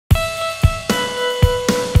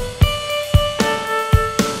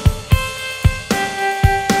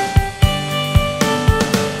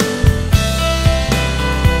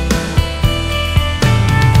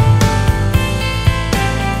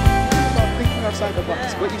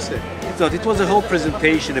What you said? So it was a whole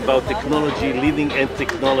presentation about technology, living and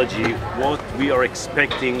technology, what we are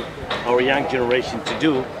expecting our young generation to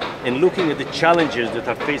do, and looking at the challenges that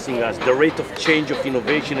are facing us, the rate of change of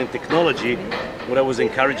innovation and technology. What I was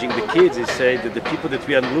encouraging the kids is say that the people that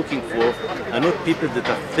we are looking for are not people that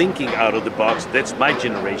are thinking out of the box. That's my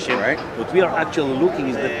generation. Right. What we are actually looking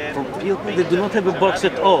is that for people that do not have a box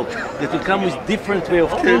at all, that will come with different way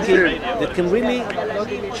of thinking, that can really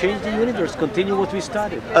change the universe, continue what we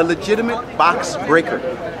started. A legitimate box breaker.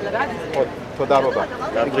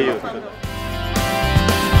 Thank you.